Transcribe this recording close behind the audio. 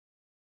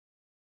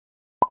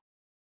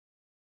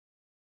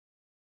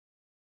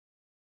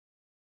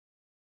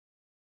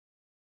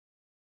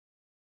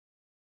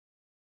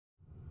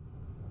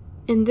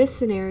In this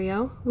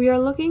scenario, we are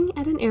looking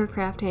at an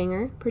aircraft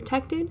hangar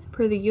protected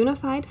per the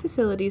Unified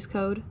Facilities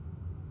Code.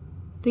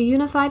 The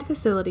Unified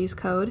Facilities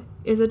Code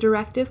is a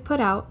directive put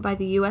out by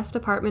the U.S.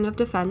 Department of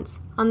Defense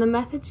on the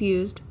methods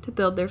used to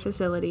build their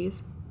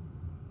facilities.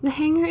 The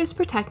hangar is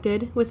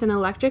protected with an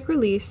electric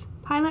release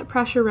pilot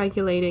pressure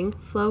regulating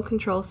flow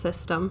control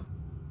system.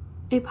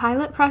 A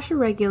pilot pressure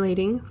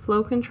regulating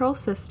flow control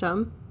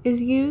system is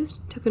used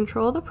to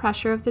control the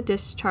pressure of the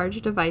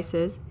discharge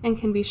devices and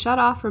can be shut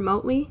off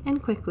remotely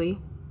and quickly.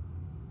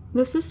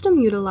 The system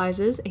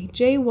utilizes a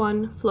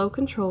J1 flow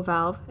control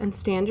valve and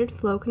standard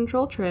flow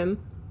control trim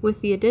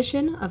with the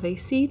addition of a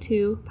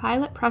C2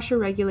 pilot pressure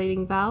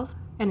regulating valve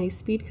and a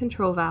speed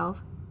control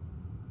valve.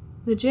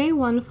 The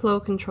J1 flow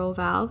control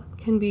valve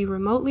can be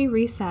remotely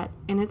reset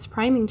and its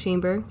priming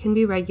chamber can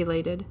be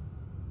regulated.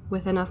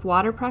 With enough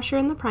water pressure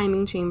in the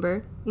priming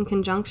chamber, in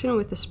conjunction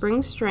with the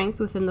spring strength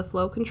within the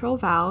flow control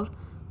valve,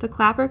 the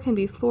clapper can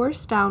be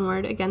forced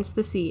downward against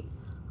the seat,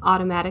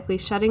 automatically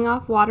shutting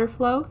off water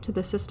flow to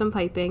the system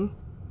piping.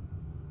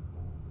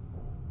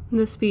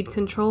 The speed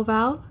control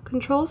valve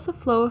controls the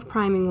flow of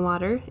priming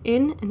water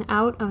in and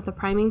out of the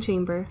priming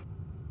chamber.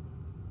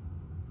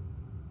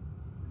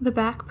 The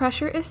back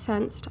pressure is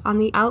sensed on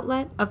the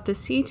outlet of the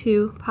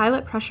C2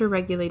 pilot pressure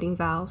regulating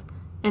valve,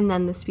 and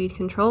then the speed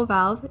control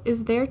valve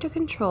is there to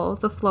control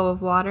the flow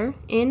of water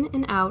in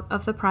and out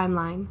of the prime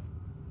line.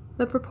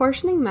 The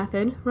proportioning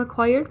method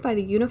required by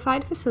the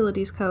Unified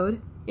Facilities Code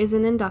is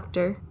an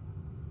inductor.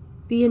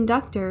 The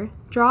inductor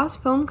draws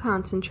foam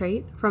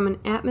concentrate from an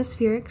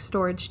atmospheric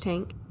storage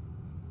tank.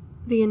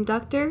 The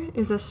inductor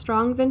is a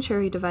strong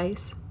venturi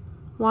device.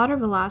 Water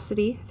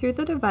velocity through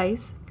the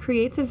device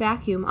creates a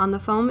vacuum on the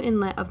foam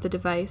inlet of the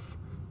device,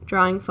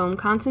 drawing foam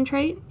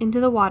concentrate into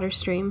the water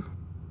stream.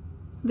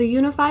 The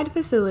Unified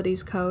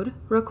Facilities Code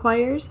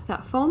requires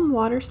that foam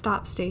water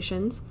stop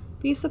stations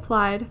be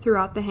supplied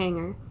throughout the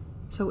hangar,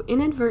 so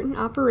inadvertent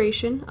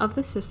operation of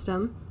the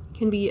system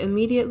can be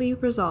immediately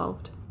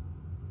resolved.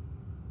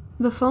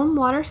 The foam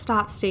water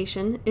stop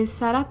station is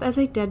set up as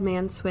a dead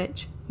man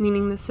switch,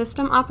 meaning the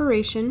system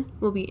operation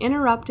will be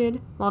interrupted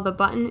while the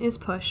button is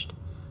pushed.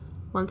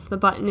 Once the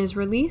button is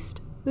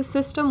released, the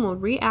system will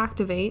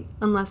reactivate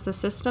unless the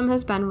system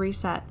has been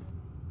reset.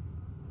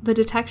 The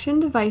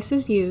detection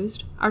devices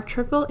used are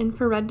triple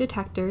infrared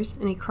detectors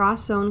in a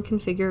cross-zone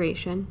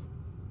configuration.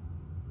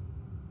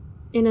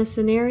 In a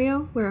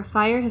scenario where a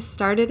fire has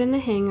started in the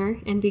hangar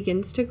and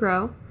begins to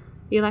grow,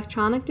 the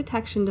electronic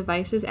detection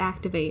devices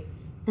activate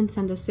and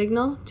send a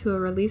signal to a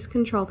release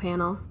control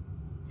panel.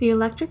 The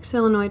electric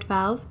solenoid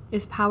valve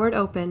is powered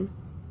open,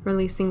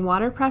 releasing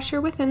water pressure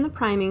within the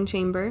priming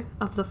chamber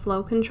of the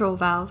flow control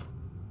valve.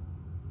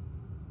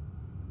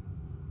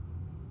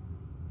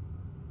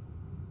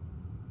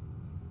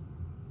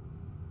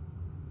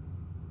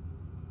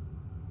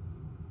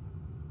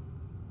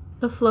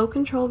 The flow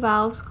control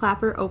valve's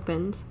clapper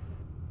opens.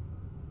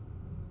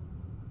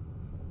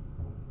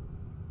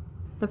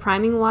 The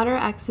priming water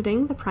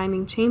exiting the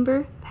priming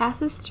chamber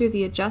passes through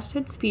the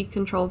adjusted speed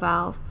control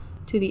valve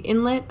to the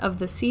inlet of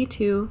the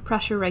C2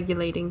 pressure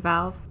regulating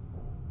valve.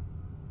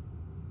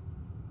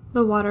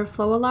 The water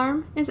flow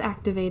alarm is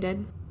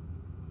activated.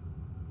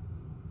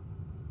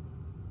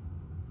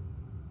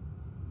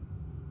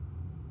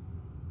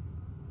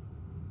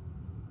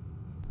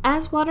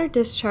 As water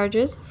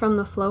discharges from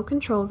the flow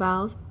control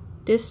valve,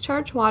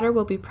 discharge water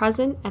will be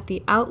present at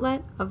the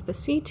outlet of the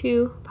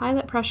C2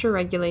 pilot pressure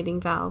regulating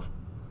valve.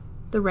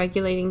 The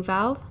regulating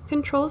valve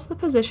controls the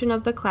position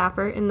of the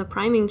clapper in the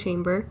priming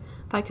chamber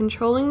by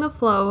controlling the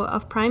flow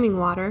of priming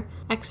water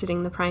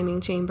exiting the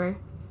priming chamber.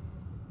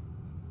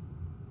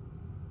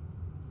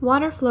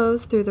 Water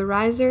flows through the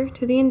riser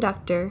to the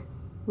inductor.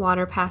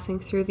 Water passing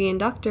through the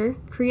inductor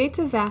creates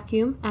a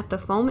vacuum at the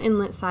foam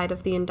inlet side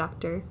of the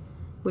inductor,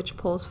 which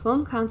pulls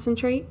foam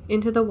concentrate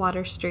into the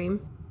water stream.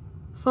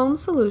 Foam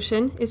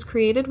solution is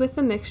created with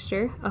a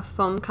mixture of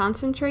foam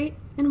concentrate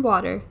and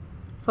water.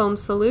 Foam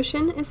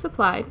solution is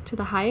supplied to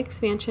the high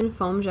expansion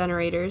foam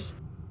generators.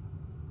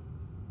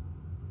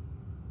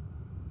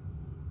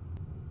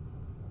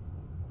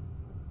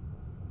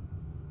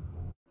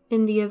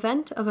 In the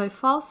event of a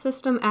false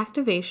system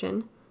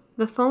activation,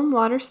 the foam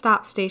water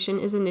stop station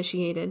is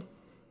initiated,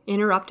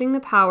 interrupting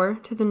the power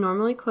to the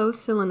normally closed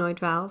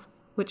solenoid valve,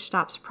 which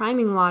stops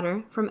priming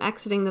water from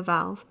exiting the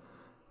valve,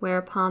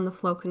 whereupon the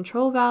flow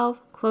control valve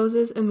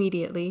closes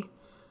immediately.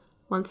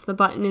 Once the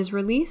button is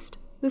released,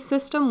 the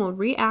system will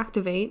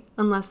reactivate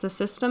unless the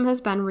system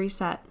has been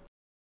reset.